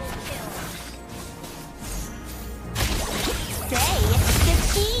double kill.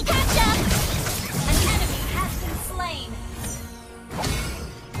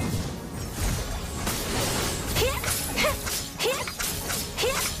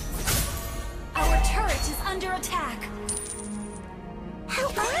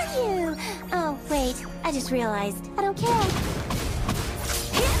 Wait, I just realized. I don't care.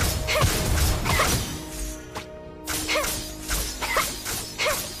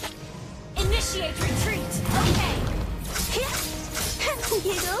 Initiate retreat. Okay.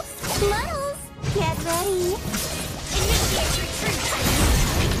 Giggles, muddles, get ready. Initiate retreat.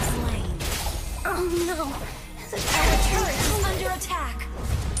 Slain. Oh no. Our turret is under attack.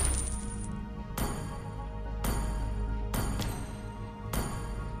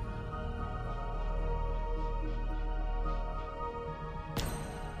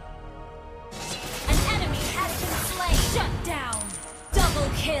 An enemy has been slain. Shut down. Double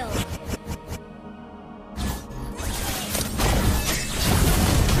kill.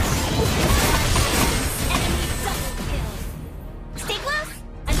 Enemy double kill. Stay close.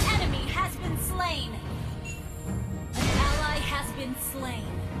 An enemy has been slain. An ally has been slain.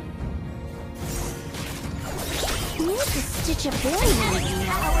 Need to stitch a boy Enemy in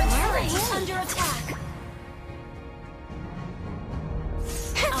has our turret is under attack.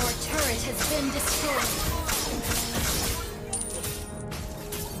 Our turret has been destroyed.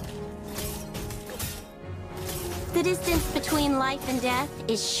 The distance between life and death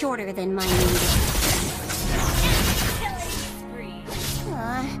is shorter than my needle. Killing spree.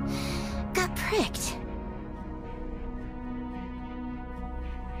 Got pricked.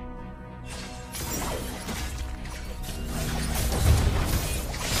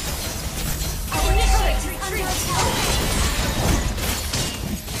 Our turret is under attack.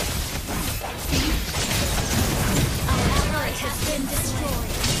 Our turret has been destroyed.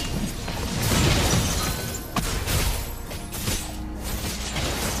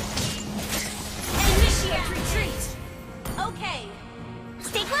 Initiate retreat. Okay.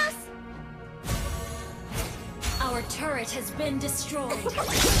 Stay close. Our turret has been destroyed. You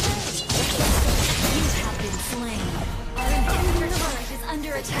have been slain. Our inhibitor turret is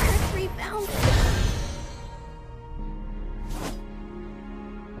under attack. Rebound.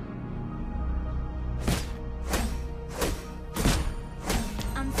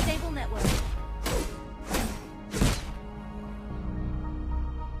 Unstable network.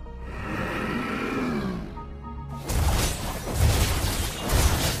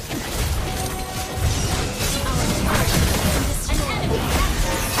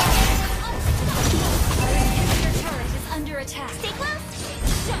 Attack. Stay close.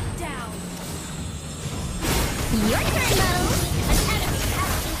 Shut down. Your turn, Mo. An enemy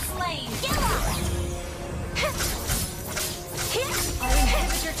has been slain. Get off. Our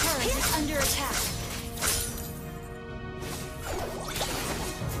inhibitor turret is under attack.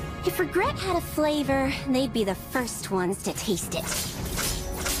 If regret had a flavor, they'd be the first ones to taste it.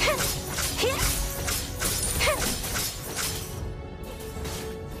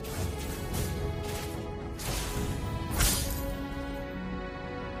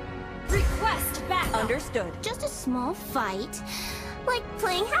 Request backup. Understood. Just a small fight, like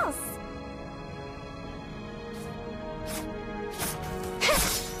playing house.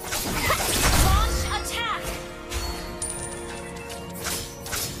 Launch attack.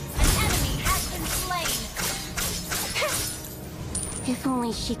 An enemy has been slain. If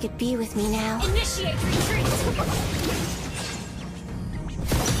only she could be with me now. Initiate retreat.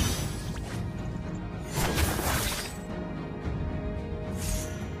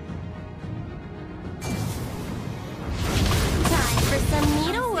 Time for some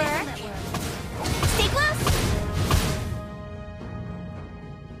needlework. Stay close.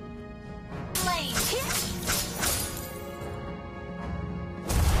 Slain.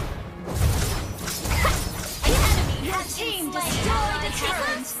 Your team destroyed a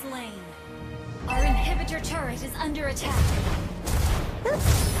turret. Slain. Our inhibitor turret is under attack. Oops,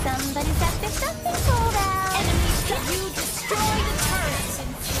 somebody's got their something pulled out. Enemies, you destroyed a turret.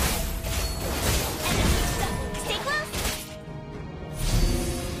 Stay close.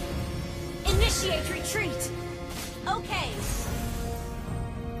 Initiate retreat. Okay.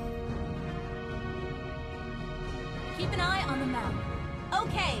 Keep an eye on the map.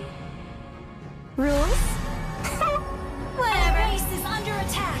 Okay. Rules? Our base is under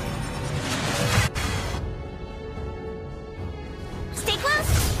attack. Stay close.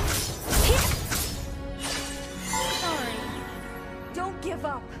 Sorry. Don't give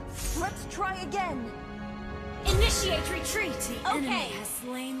up. Let's try again. Initiate retreat. The enemy has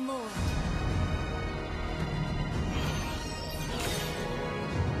slain Lord.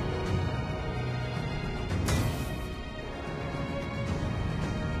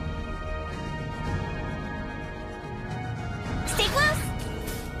 Stay close.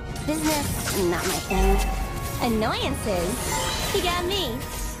 Business, not my thing. Annoyances, you got me.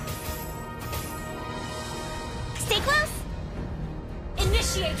 Stay close.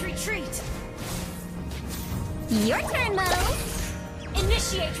 Initiate retreat. Your turn, Mo.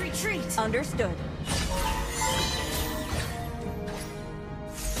 Initiate retreat. Understood.